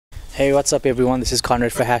Hey, what's up everyone? This is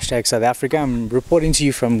Conrad for #South Africa. I'm reporting to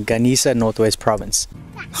you from Ganisa, Northwest Province.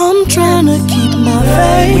 I'm trying to keep my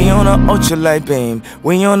faith. We on a ultralight beam.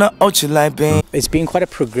 We on a ultralight beam. It's been quite a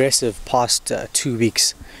progressive past 2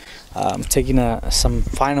 weeks. I'm taking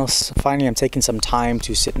finally I'm taking some time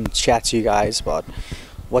to sit and chat to you guys about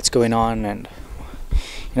what's going on, and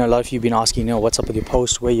a lot of you have been asking, what's up with your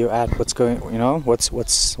post, where you're at, what's going,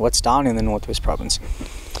 what's down in the Northwest Province.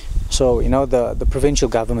 So, the provincial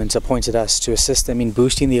government appointed us to assist them in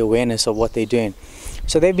boosting the awareness of what they're doing.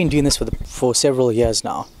 So they've been doing this for several years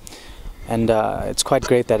now. And it's quite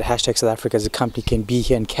great that #South Africa as a company can be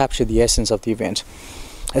here and capture the essence of the event.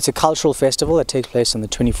 It's a cultural festival that takes place on the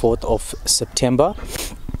 24th of September.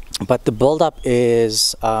 But the build-up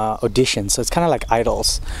is auditions, so it's kind of like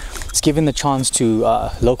idols. It's given the chance to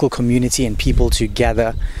local community and people to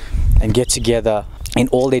gather and get together in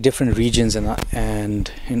all their different regions and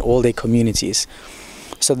in all their communities.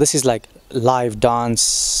 So this is like live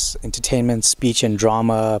dance, entertainment, speech and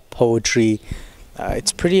drama, poetry.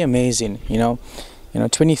 It's pretty amazing,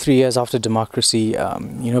 23 years after democracy,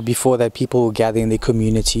 before that people were gathering in their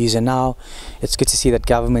communities, and now it's good to see that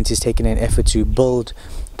government is taking an effort to build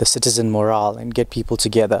the citizen morale and get people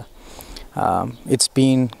together. It's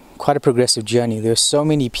been quite a progressive journey. There are so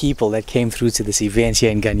many people that came through to this event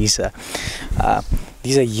here in Ganisa.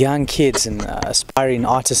 These are young kids and aspiring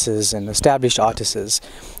artists and established artists,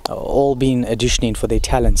 all being auditioning for their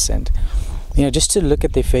talents, and just to look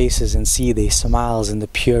at their faces and see their smiles and the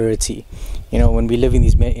purity. When we live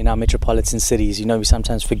in our metropolitan cities, we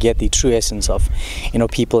sometimes forget the true essence of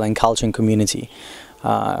people and culture and community.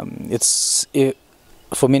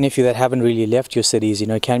 For many of you that haven't really left your cities,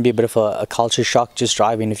 it can be a bit of a culture shock just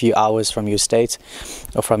driving a few hours from your state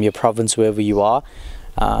or from your province, wherever you are,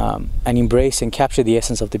 and embrace and capture the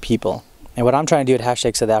essence of the people. And what I'm trying to do at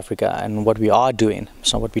 #South Africa, and what we are doing,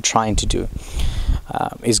 so what we're trying to do,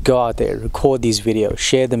 is go out there, record these videos,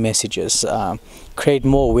 share the messages, create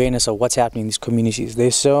more awareness of what's happening in these communities.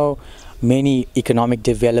 There's so many economic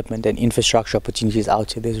development and infrastructure opportunities out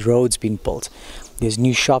there. There's roads being built. There's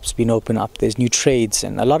new shops being opened up. There's new trades,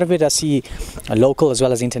 and a lot of it I see local as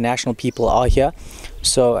well as international people are here.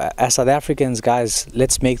 So as South Africans, guys,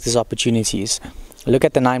 let's make these opportunities. Look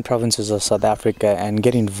at the 9 provinces of South Africa and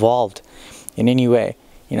get involved in any way.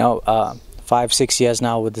 5-6 years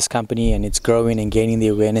now with this company, and it's growing and gaining the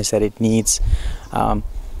awareness that it needs.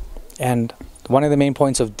 And one of the main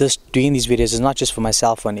points of doing these videos is not just for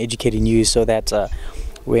myself and educating you, so that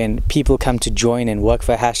when people come to join and work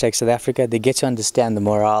for #South Africa, they get to understand the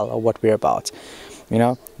morale of what we're about.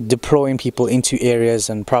 Deploying people into areas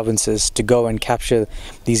and provinces to go and capture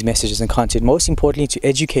these messages and content. Most importantly, to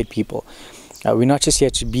educate people. We're not just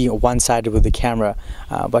here to be one-sided with the camera,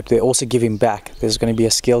 but we're also giving back. There's going to be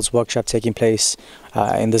a skills workshop taking place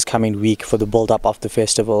in this coming week for the build-up of the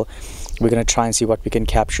festival. We're going to try and see what we can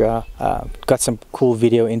capture. Got some cool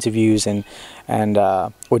video interviews and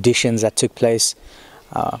auditions that took place.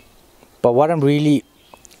 But what I'm really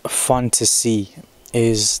fun to see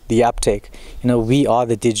is the uptake. We are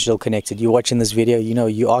the digital connected. You're watching this video,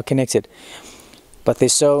 you are connected. But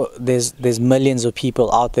there's millions of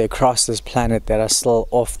people out there across this planet that are still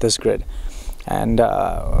off this grid. And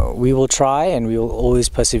we will try, and we will always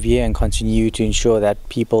persevere and continue to ensure that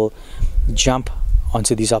people jump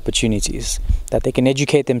onto these opportunities, that they can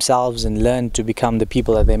educate themselves and learn to become the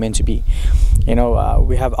people that they're meant to be.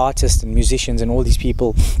 We have artists and musicians and all these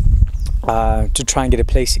people to try and get a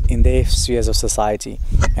place in their spheres of society.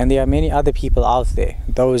 And there are many other people out there,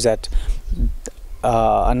 those that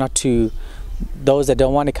those that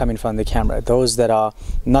don't want to come in front of the camera, those that are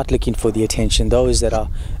not looking for the attention, those that are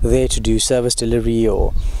there to do service delivery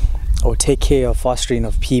or take care of fostering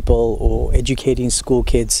of people or educating school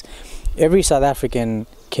kids. Every South African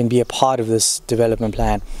can be a part of this development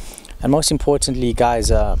plan. And most importantly,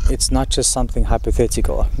 guys, it's not just something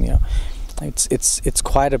hypothetical. It's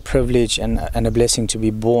quite a privilege and a blessing to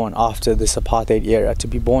be born after this apartheid era, to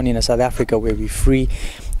be born in a South Africa where we're free,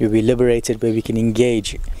 where we're liberated, where we can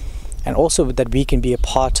engage, and also that we can be a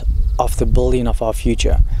part of the building of our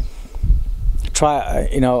future.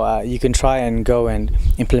 You can try and go and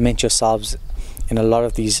implement yourselves in a lot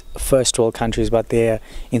of these first world countries, but there are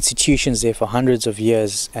institutions there for hundreds of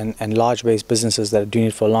years and large-based businesses that are doing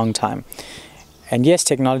it for a long time. And yes,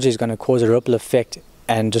 technology is going to cause a ripple effect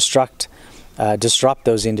and disrupt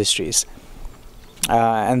those industries.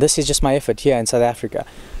 And this is just my effort here in South Africa.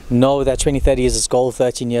 Know that 2030 is its goal,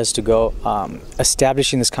 13 years to go.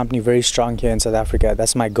 Establishing this company very strong here in South Africa.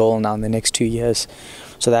 That's my goal now in the next 2 years,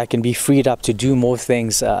 so that I can be freed up to do more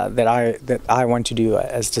things that I want to do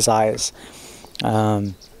as desires.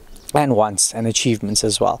 and wants and achievements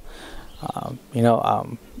as well.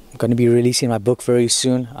 I'm going to be releasing my book very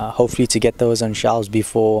soon, hopefully to get those on shelves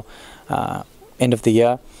before end of the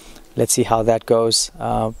year. Let's see how that goes.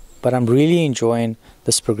 But I'm really enjoying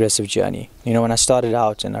this progressive journey. When I started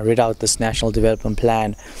out and I read out this National Development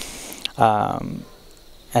Plan,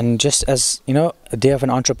 and just as a day of an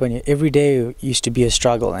entrepreneur, every day used to be a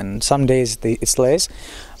struggle, and some days it still is,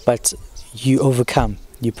 but you overcome,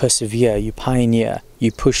 you persevere, you pioneer,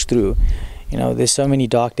 you push through. There's so many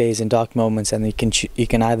dark days and dark moments, and it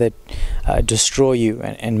can either destroy you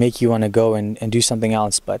and make you want to go and do something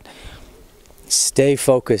else. But stay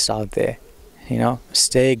focused out there,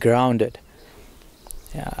 stay grounded.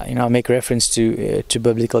 I make reference to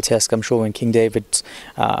biblical text. I'm sure when King David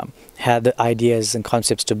had the ideas and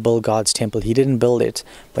concepts to build God's temple, he didn't build it,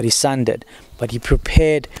 but his son did. But he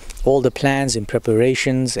prepared all the plans and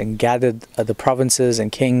preparations and gathered the provinces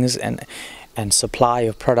and kings and supply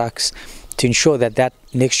of products to ensure that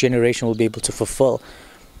next generation will be able to fulfill.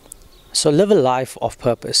 So live a life of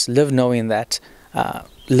purpose. Live knowing that,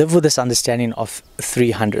 live with this understanding of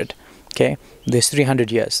 300. Okay, there's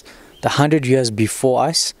 300 years. The 100 years before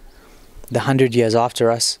us, the 100 years after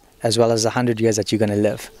us, as well as the 100 years that you're going to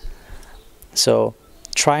live. So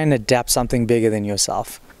try and adapt something bigger than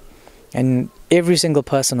yourself. And every single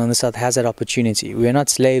person on this earth has that opportunity. We are not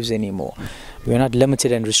slaves anymore. We are not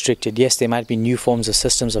limited and restricted. Yes, there might be new forms of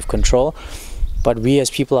systems of control, but we as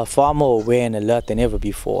people are far more aware and alert than ever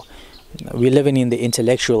before. We're living in the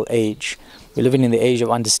intellectual age. We're living in the age of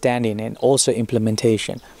understanding and also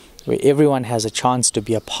implementation, where everyone has a chance to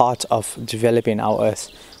be a part of developing our earth.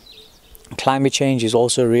 Climate change is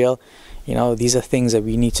also real. These are things that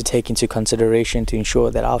we need to take into consideration to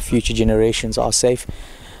ensure that our future generations are safe.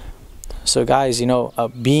 So guys,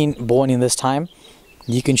 being born in this time,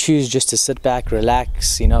 you can choose just to sit back,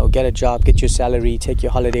 relax, get a job, get your salary, take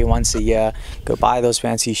your holiday once a year, go buy those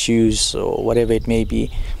fancy shoes or whatever it may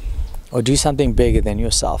be, or do something bigger than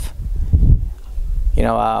yourself.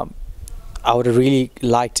 I would have really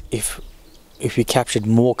liked if we captured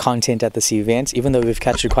more content at this event, even though we've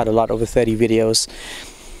captured quite a lot, over 30 videos.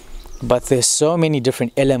 But there's so many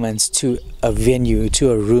different elements to a venue, to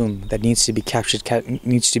a room, that needs to be captured,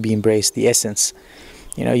 needs to be embraced, the essence.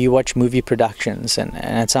 You watch movie productions, and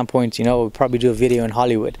at some point, we'll probably do a video in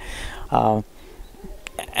Hollywood.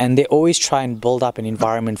 And they always try and build up an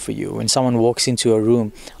environment for you. When someone walks into a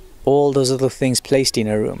room, all those little things placed in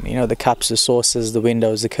a room, the cups, the saucers, the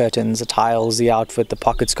windows, the curtains, the tiles, the outfit, the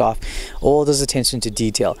pocket scarf, all those attention to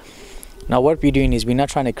detail. Now what we're doing is we're not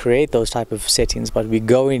trying to create those type of settings, but we're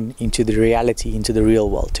going into the reality, into the real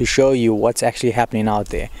world, to show you what's actually happening out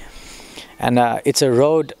there. And it's a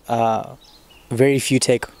road very few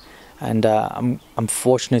take, and I'm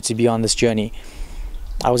fortunate to be on this journey.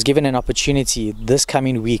 I was given an opportunity this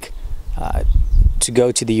coming week to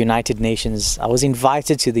go to the United Nations. I was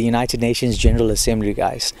invited to the United Nations General Assembly,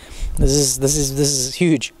 guys. This is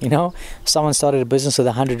huge. Someone started a business with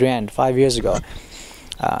 100 Rand 5 years ago.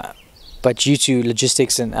 But due to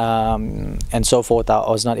logistics and so forth, I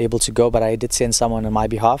was not able to go, but I did send someone on my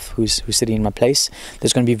behalf who's sitting in my place.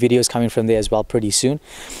 There's going to be videos coming from there as well pretty soon.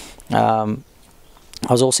 I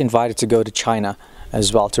was also invited to go to China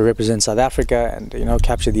as well to represent South Africa and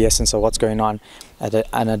capture the essence of what's going on at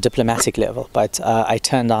a diplomatic level. But I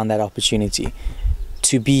turned down that opportunity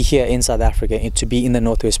to be here in South Africa, to be in the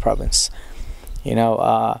Northwest Province.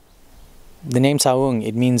 The name Taung,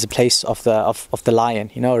 it means a place of the lion,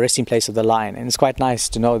 a resting place of the lion. And it's quite nice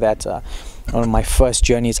to know that one of my first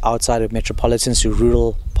journeys outside of metropolitans to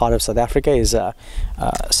rural part of South Africa is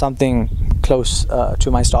something close to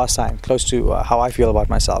my star sign, close to how I feel about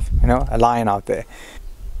myself, a lion out there.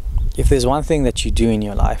 If there's one thing that you do in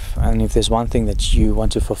your life, and if there's one thing that you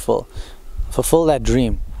want to fulfill that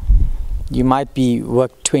dream. You might be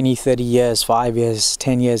worked 20, 30 years, 5 years,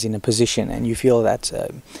 10 years in a position, and you feel that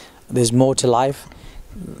there's more to life.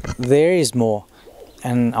 There is more,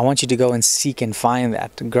 and I want you to go and seek and find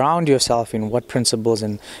that. Ground yourself in what principles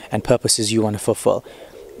and purposes you want to fulfill,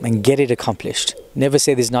 and get it accomplished. Never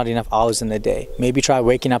say there's not enough hours in the day. Maybe try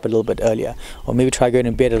waking up a little bit earlier, or maybe try going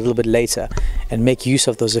to bed a little bit later, and make use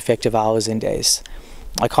of those effective hours and days.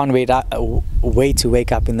 I can't wait to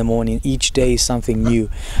wake up in the morning. Each day is something new.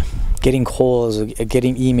 Getting calls, or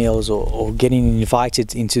getting emails, or getting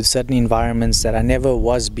invited into certain environments that I never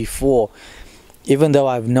was before, even though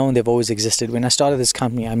I've known they've always existed. When I started this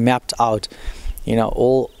company, I mapped out,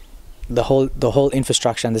 the whole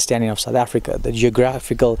infrastructure understanding of South Africa, the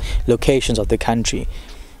geographical locations of the country,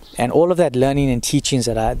 and all of that learning and teachings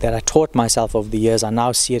that I taught myself over the years. I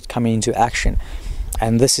now see it coming into action,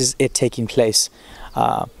 and this is it taking place.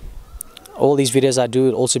 all these videos I do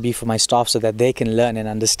will also be for my staff so that they can learn and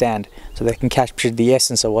understand, so they can capture the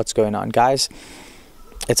essence of what's going on. Guys,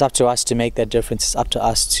 it's up to us to make that difference. It's up to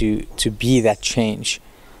us to be that change.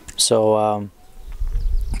 So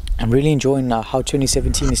I'm really enjoying how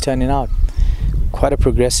 2017 is turning out. Quite a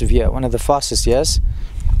progressive year, one of the fastest years,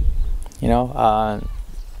 you know.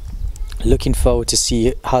 Looking forward to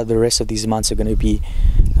see how the rest of these months are going to be.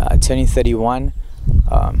 Turning 31,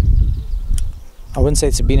 I wouldn't say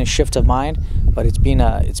it's been a shift of mind, but it's been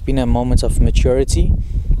a moment of maturity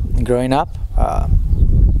and growing up.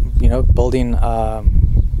 You know, building,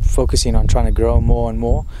 focusing on trying to grow more and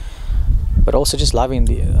more, but also just loving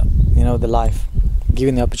the you know, the life,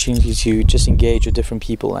 giving the opportunity to just engage with different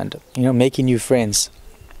people, and you know, making new friends,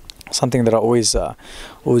 something that I always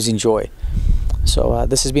enjoy. So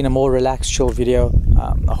this has been a more relaxed, chill video.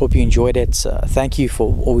 I hope you enjoyed it. Thank you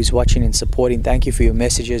for always watching and supporting. Thank you for your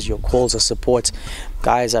messages, your calls of support.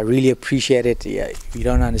 Guys, I really appreciate it. Yeah, you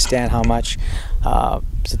don't understand how much.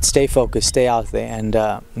 Stay focused, stay out there, and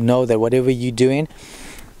know that whatever you're doing,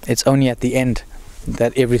 it's only at the end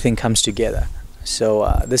that everything comes together.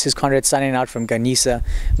 So this is Conrad signing out from Garissa,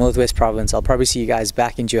 Northwest Province. I'll probably see you guys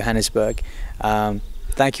back in Johannesburg.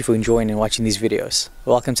 Thank you for enjoying and watching these videos.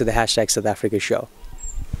 Welcome to the #SouthAfrica Show.